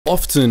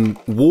Often,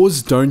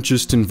 wars don't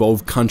just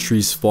involve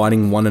countries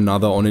fighting one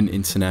another on an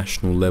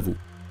international level.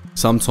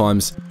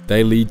 Sometimes,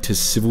 they lead to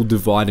civil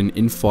divide and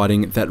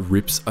infighting that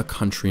rips a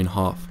country in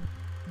half.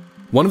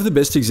 One of the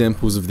best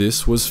examples of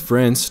this was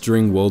France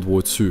during World War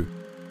II.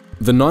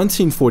 The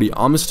 1940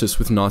 armistice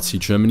with Nazi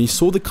Germany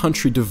saw the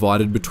country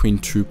divided between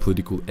two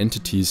political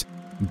entities,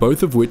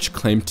 both of which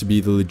claimed to be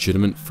the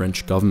legitimate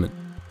French government.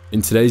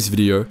 In today's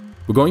video,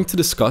 we're going to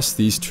discuss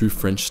these two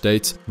French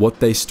states, what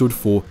they stood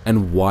for,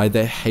 and why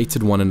they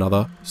hated one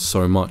another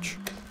so much.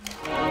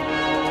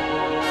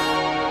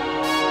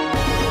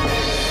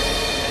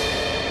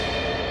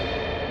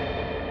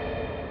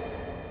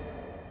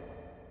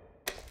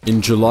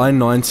 In July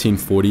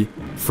 1940,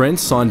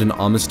 France signed an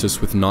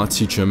armistice with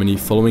Nazi Germany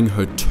following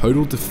her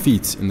total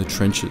defeats in the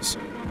trenches.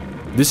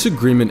 This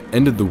agreement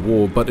ended the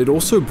war, but it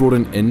also brought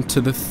an end to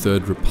the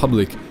Third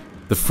Republic,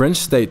 the French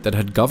state that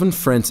had governed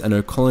France and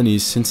her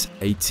colonies since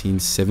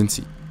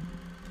 1870.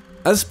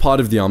 As part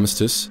of the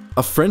armistice,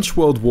 a French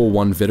World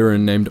War I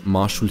veteran named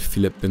Marshal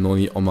Philippe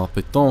Benoni-Omar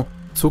Pétain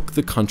took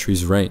the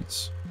country's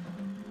reins.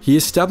 He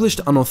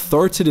established an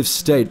authoritative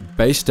state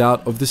based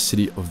out of the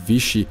city of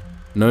Vichy,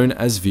 known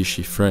as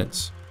Vichy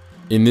France.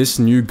 In this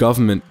new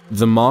government,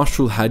 the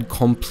Marshal had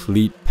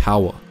complete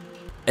power.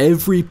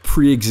 Every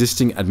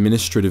pre-existing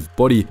administrative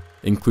body,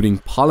 including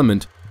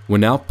Parliament, were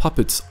now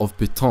puppets of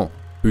Pétain,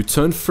 who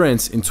turned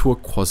France into a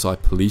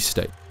quasi-police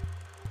state.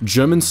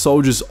 German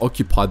soldiers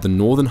occupied the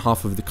northern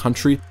half of the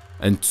country,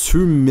 and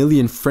 2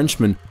 million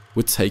Frenchmen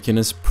were taken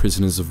as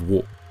prisoners of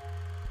war.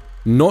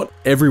 Not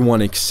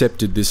everyone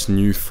accepted this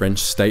new French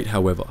state,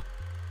 however.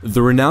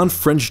 The renowned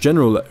French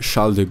general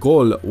Charles de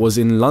Gaulle was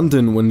in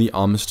London when the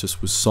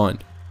armistice was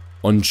signed.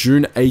 On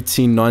June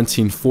 18,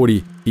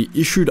 1940, he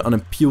issued an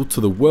appeal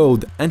to the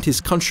world and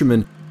his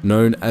countrymen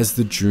known as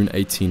the June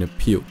 18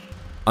 Appeal.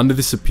 Under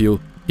this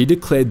appeal, he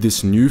declared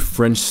this new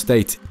French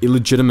state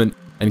illegitimate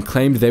and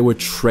claimed they were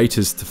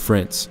traitors to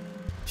France.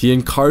 He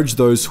encouraged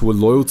those who were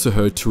loyal to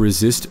her to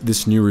resist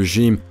this new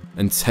regime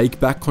and take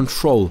back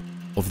control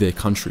of their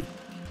country.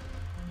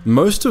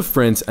 Most of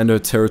France and her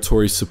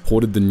territory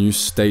supported the new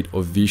state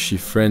of Vichy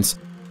France,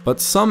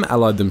 but some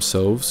allied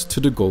themselves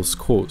to de Gaulle's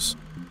cause.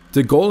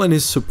 De Gaulle and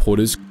his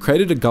supporters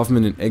created a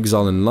government in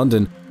exile in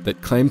London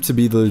that claimed to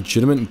be the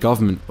legitimate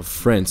government of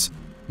France,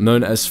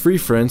 known as Free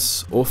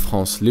France or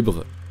France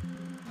Libre.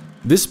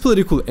 This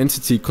political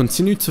entity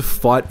continued to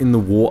fight in the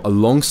war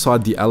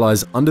alongside the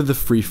Allies under the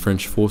Free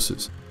French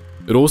forces.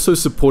 It also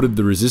supported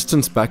the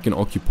resistance back in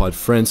occupied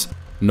France,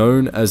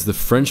 known as the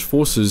French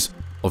Forces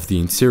of the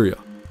Interior.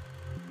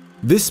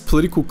 This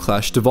political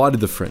clash divided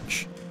the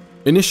French.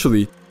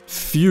 Initially,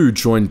 few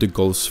joined de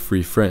Gaulle's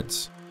Free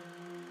France.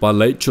 By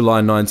late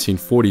July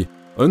 1940,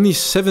 only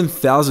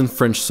 7,000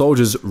 French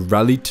soldiers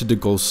rallied to de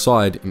Gaulle's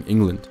side in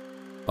England.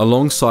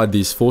 Alongside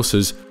these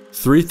forces,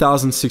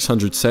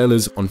 3,600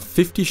 sailors on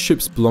 50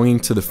 ships belonging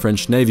to the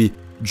French Navy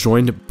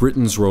joined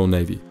Britain's Royal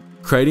Navy,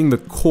 creating the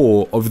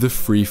core of the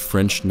Free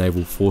French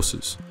naval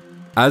forces.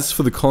 As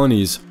for the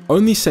colonies,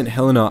 only St.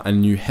 Helena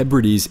and New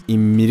Hebrides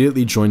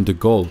immediately joined de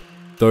Gaulle,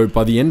 though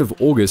by the end of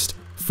August,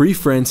 Free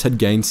France had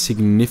gained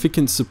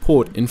significant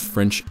support in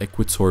French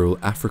Equatorial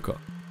Africa.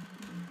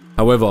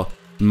 However,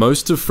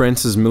 most of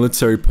France's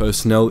military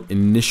personnel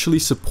initially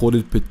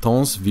supported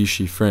Pétain's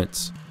Vichy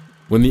France.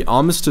 When the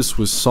armistice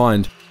was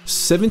signed,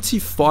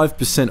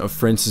 75% of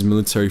France's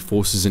military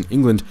forces in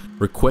England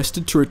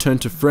requested to return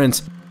to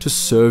France to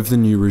serve the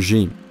new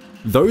regime.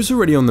 Those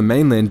already on the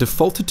mainland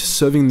defaulted to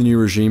serving the new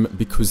regime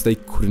because they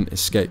couldn't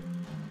escape.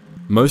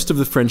 Most of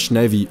the French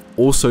Navy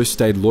also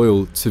stayed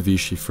loyal to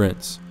Vichy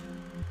France.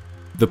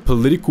 The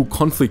political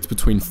conflict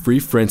between Free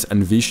France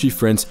and Vichy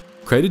France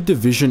created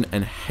division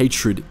and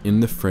hatred in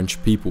the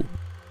French people.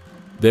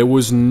 There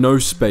was no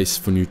space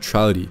for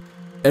neutrality.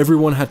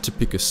 Everyone had to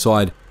pick a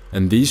side,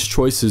 and these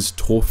choices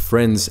tore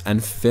friends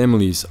and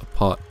families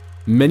apart.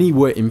 Many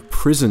were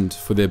imprisoned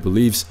for their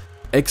beliefs,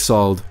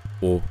 exiled,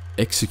 or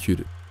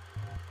executed.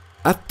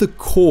 At the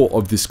core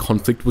of this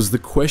conflict was the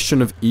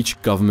question of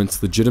each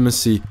government's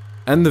legitimacy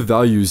and the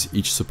values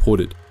each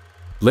supported.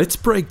 Let's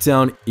break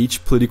down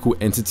each political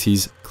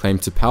entity's claim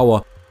to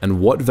power and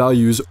what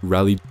values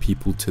rallied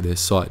people to their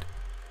side.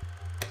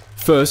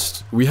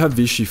 First, we have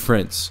Vichy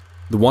France,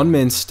 the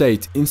one-man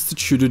state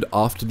instituted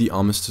after the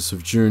Armistice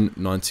of June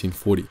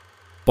 1940.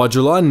 By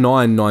July 9,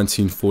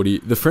 1940,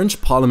 the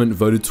French Parliament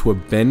voted to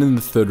abandon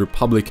the Third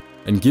Republic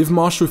and give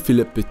Marshal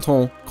Philippe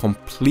Pétain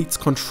complete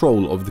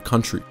control of the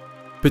country.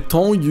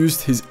 Pétain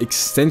used his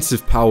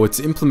extensive power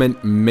to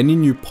implement many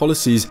new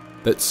policies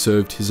that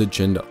served his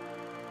agenda.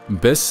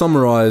 Best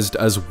summarized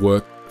as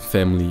work,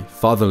 family,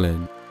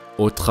 fatherland,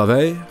 or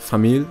travail,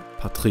 famille,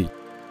 patrie.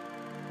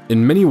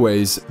 In many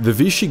ways, the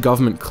Vichy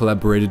government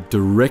collaborated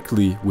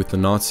directly with the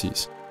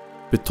Nazis.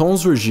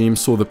 Pétain's regime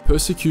saw the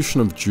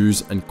persecution of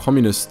Jews and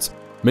communists,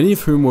 many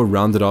of whom were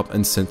rounded up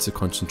and sent to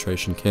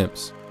concentration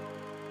camps.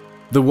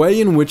 The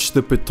way in which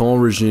the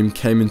Pétain regime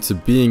came into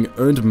being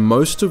earned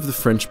most of the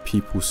French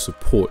people's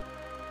support.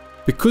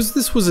 Because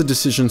this was a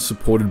decision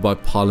supported by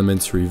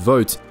parliamentary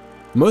vote,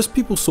 most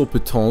people saw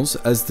Pétain's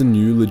as the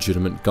new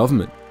legitimate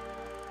government.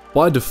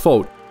 By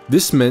default,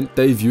 this meant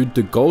they viewed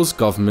de Gaulle's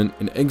government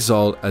in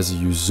exile as a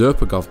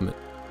usurper government.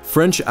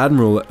 French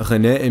Admiral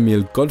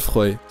René-Émile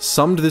Godefroy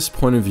summed this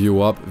point of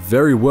view up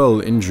very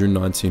well in June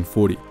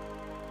 1940.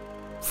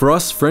 For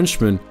us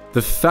Frenchmen,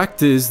 the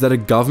fact is that a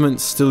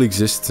government still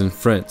exists in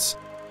France,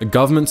 a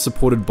government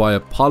supported by a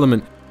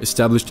parliament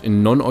established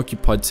in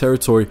non-occupied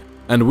territory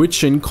and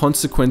which in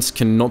consequence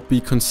cannot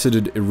be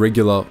considered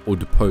irregular or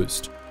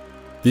deposed.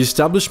 The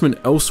establishment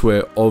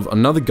elsewhere of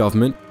another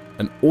government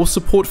and all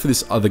support for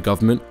this other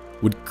government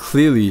would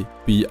clearly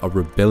be a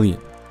rebellion.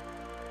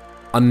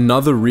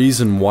 Another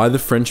reason why the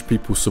French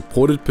people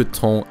supported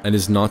Pétain and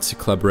his Nazi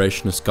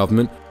collaborationist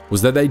government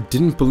was that they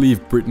didn't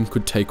believe Britain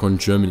could take on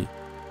Germany.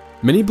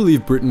 Many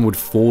believed Britain would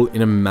fall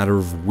in a matter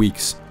of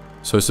weeks,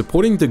 so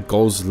supporting de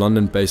Gaulle's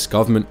London-based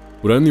government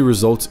would only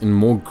result in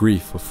more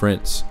grief for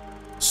France.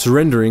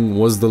 Surrendering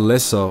was the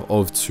lesser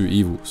of two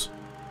evils.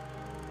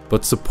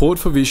 But support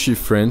for Vichy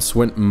France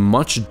went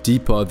much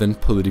deeper than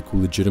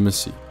political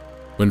legitimacy.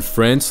 When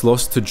France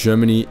lost to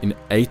Germany in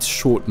 8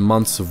 short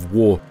months of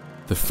war,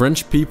 the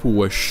French people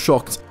were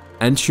shocked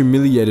and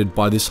humiliated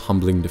by this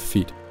humbling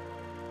defeat.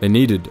 They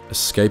needed a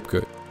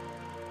scapegoat.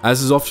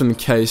 As is often the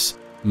case,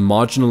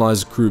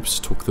 marginalized groups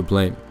took the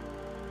blame.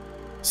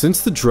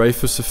 Since the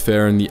Dreyfus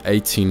affair in the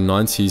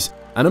 1890s,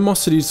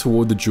 animosity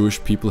toward the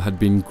Jewish people had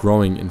been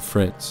growing in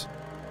France.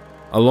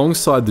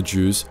 Alongside the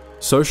Jews,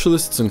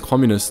 socialists and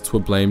communists were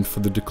blamed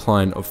for the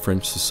decline of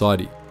French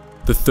society.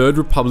 The Third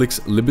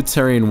Republic's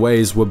libertarian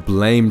ways were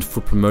blamed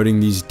for promoting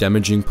these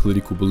damaging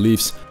political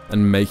beliefs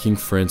and making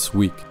France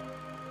weak.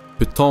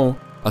 Pétain,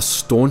 a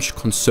staunch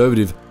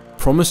conservative,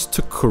 promised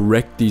to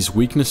correct these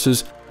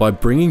weaknesses by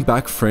bringing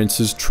back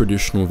France's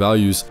traditional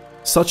values,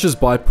 such as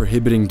by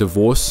prohibiting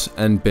divorce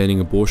and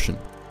banning abortion.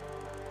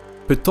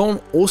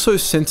 Pétain also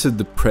censored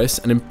the press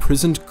and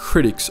imprisoned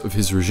critics of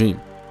his regime.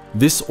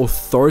 This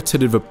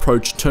authoritative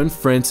approach turned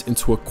France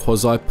into a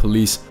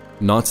quasi-police,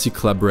 Nazi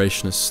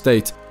collaborationist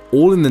state,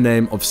 all in the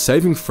name of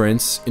saving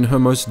France in her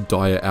most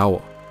dire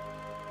hour.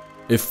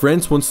 If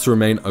France wants to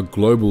remain a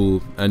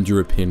global and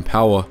European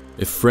power,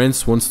 if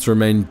France wants to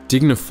remain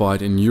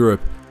dignified in Europe,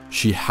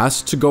 she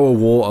has to go to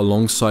war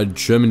alongside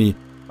Germany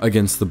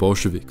against the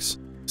Bolsheviks,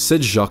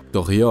 said Jacques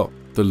Doriot,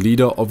 the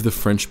leader of the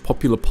French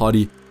Popular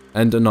Party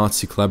and a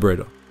Nazi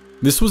collaborator.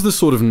 This was the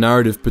sort of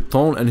narrative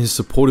Pétain and his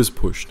supporters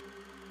pushed.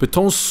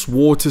 Pétain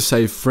swore to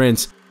save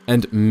France,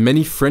 and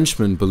many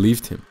Frenchmen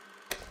believed him.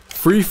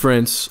 Free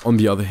France, on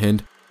the other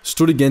hand,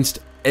 stood against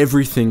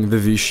everything the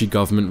Vichy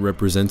government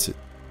represented.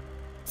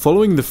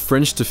 Following the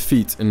French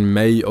defeat in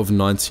May of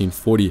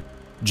 1940,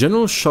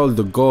 General Charles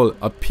de Gaulle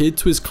appeared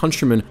to his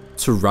countrymen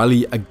to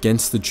rally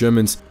against the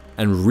Germans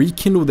and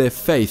rekindle their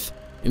faith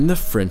in the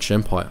French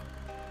Empire.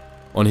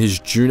 On his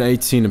June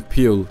 18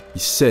 appeal, he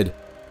said,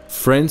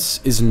 "France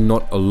is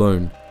not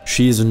alone.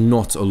 She is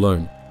not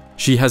alone.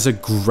 She has a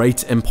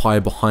great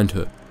empire behind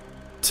her.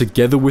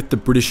 Together with the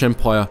British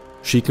Empire,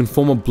 she can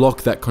form a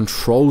bloc that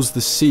controls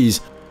the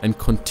seas and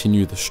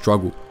continue the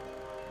struggle.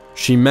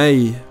 She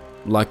may,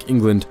 like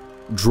England,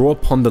 draw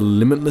upon the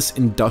limitless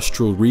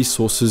industrial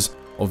resources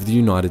of the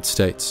United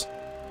States."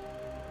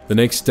 The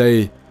next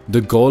day,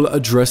 de Gaulle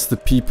addressed the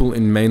people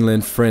in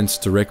mainland France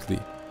directly.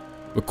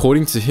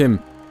 According to him,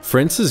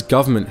 France's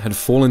government had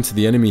fallen to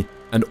the enemy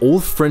and all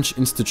French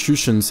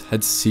institutions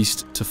had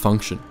ceased to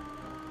function.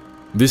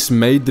 This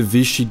made the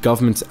Vichy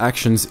government's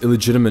actions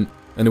illegitimate,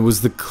 and it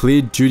was the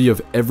clear duty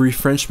of every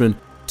Frenchman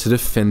to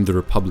defend the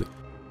Republic.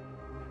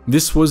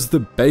 This was the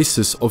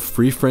basis of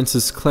Free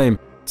France's claim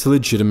to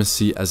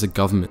legitimacy as a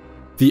government.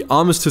 The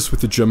armistice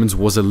with the Germans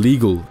was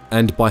illegal,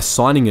 and by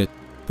signing it,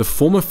 the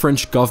former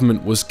French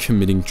government was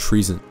committing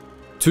treason.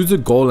 To de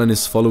Gaulle and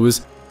his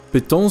followers,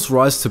 Pétain's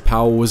rise to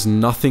power was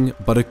nothing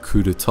but a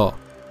coup d'etat.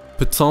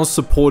 Pétain's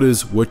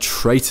supporters were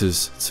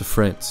traitors to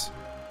France.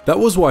 That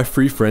was why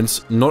Free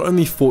France not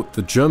only fought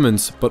the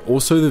Germans, but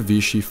also the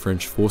Vichy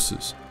French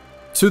forces.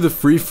 To the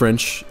Free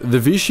French, the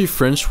Vichy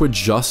French were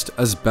just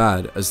as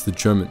bad as the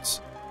Germans.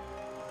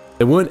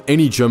 There weren't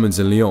any Germans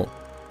in Lyon.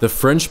 The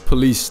French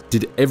police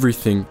did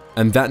everything,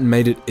 and that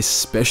made it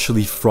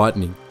especially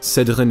frightening,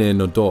 said René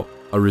Naudot,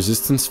 a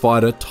resistance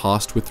fighter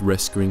tasked with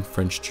rescuing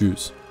French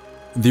Jews.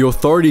 The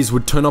authorities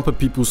would turn up at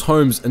people's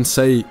homes and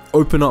say,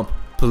 "Open up,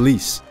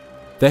 police."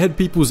 They had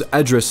people's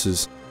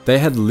addresses, they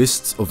had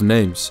lists of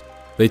names.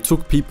 They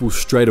took people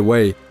straight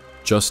away,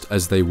 just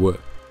as they were.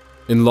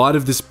 In light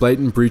of this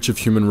blatant breach of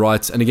human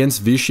rights and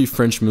against Vichy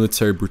French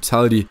military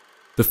brutality,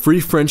 the Free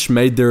French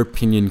made their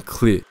opinion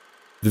clear.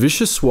 The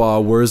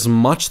Vichyssois were as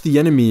much the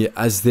enemy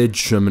as their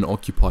German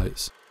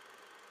occupiers.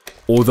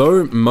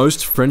 Although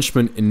most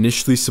Frenchmen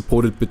initially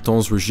supported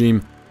Pétain's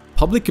regime,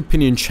 public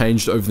opinion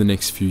changed over the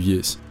next few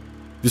years.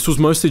 This was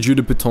mostly due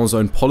to Pétain's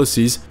own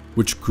policies,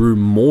 which grew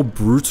more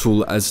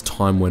brutal as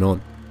time went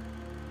on.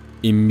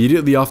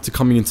 Immediately after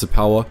coming into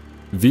power,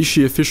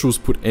 Vichy officials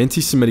put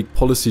anti-Semitic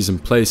policies in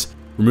place,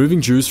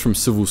 removing Jews from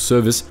civil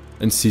service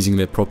and seizing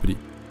their property.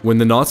 When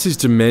the Nazis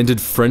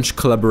demanded French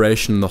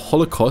collaboration in the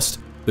Holocaust,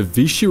 the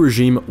Vichy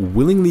regime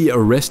willingly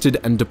arrested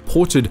and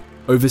deported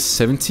over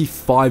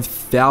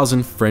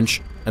 75,000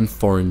 French and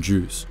foreign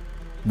Jews.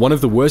 One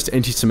of the worst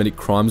anti-Semitic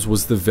crimes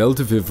was the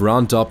WW2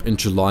 roundup in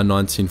July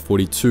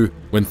 1942,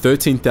 when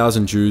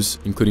 13,000 Jews,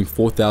 including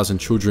 4,000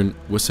 children,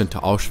 were sent to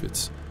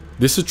Auschwitz.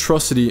 This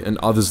atrocity and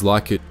others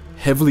like it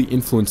heavily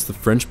influenced the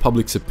French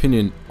public's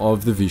opinion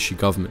of the Vichy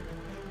government.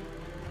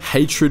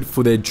 Hatred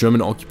for their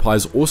German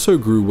occupiers also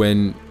grew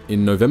when,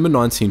 in November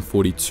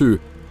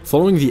 1942,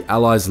 following the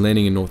Allies'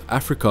 landing in North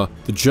Africa,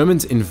 the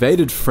Germans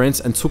invaded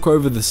France and took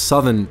over the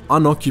southern,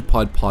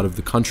 unoccupied part of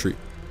the country.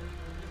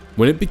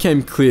 When it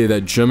became clear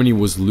that Germany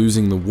was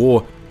losing the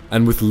war,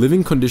 and with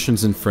living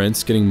conditions in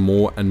France getting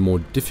more and more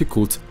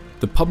difficult,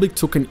 the public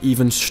took an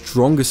even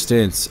stronger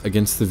stance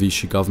against the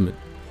Vichy government.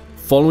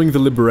 Following the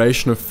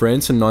liberation of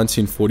France in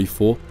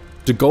 1944,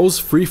 de Gaulle's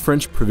Free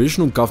French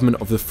Provisional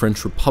Government of the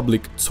French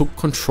Republic took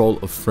control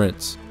of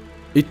France.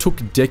 It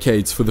took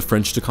decades for the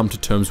French to come to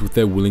terms with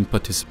their willing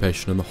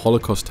participation in the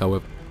Holocaust,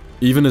 however.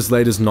 Even as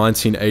late as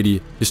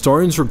 1980,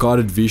 historians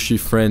regarded Vichy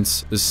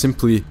France as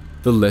simply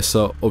the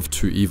lesser of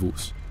two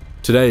evils.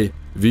 Today,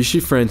 Vichy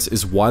France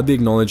is widely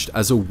acknowledged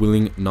as a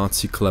willing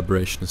Nazi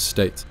collaborationist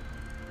state.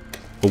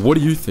 But what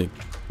do you think?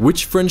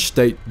 Which French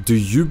state do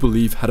you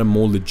believe had a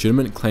more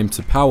legitimate claim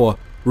to power,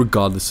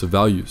 regardless of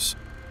values?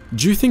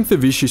 Do you think the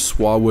Vichy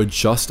Soir were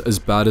just as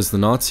bad as the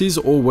Nazis,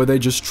 or were they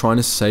just trying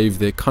to save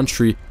their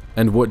country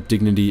and what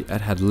dignity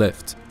it had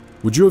left?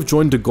 Would you have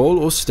joined de Gaulle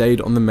or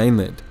stayed on the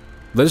mainland?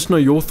 Let us know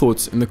your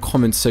thoughts in the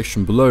comments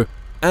section below,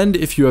 and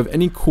if you have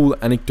any cool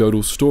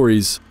anecdotal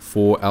stories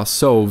for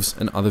ourselves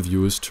and other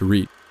viewers to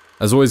read.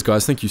 As always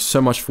guys, thank you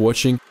so much for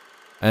watching,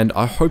 and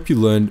I hope you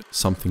learned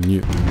something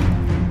new.